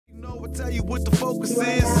know, I tell you what the focus You are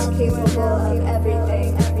is. now capable of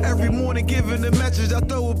everything. Every morning giving the message, I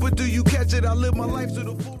throw it, but do you catch it? I live my life to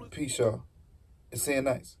the fullest. Peace, y'all. It's saying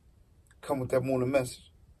nice. Come with that morning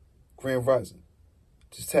message. Grand Rising.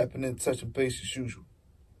 Just tapping in, touching base as usual.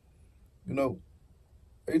 You know,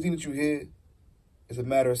 everything that you hear is a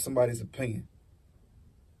matter of somebody's opinion.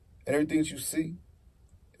 And everything that you see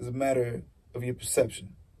is a matter of your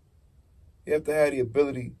perception. You have to have the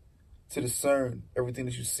ability to discern everything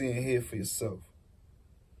that you see and hear for yourself.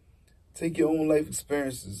 Take your own life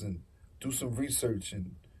experiences and do some research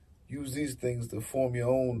and use these things to form your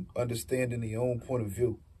own understanding and your own point of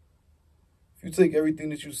view. If you take everything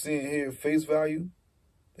that you see and hear at face value,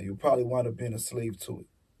 then you'll probably wind up being a slave to it.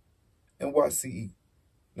 NYCE.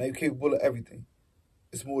 Now you're capable of everything.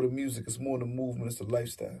 It's more than music, it's more than movement, it's a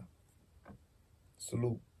lifestyle.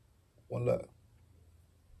 Salute. One love.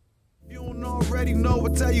 You don't already know, I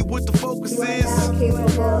tell you what the focus You are is. now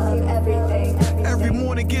capable of everything. Every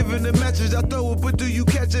morning giving the message, I throw it, but do you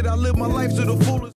catch it? I live my life to the fullest.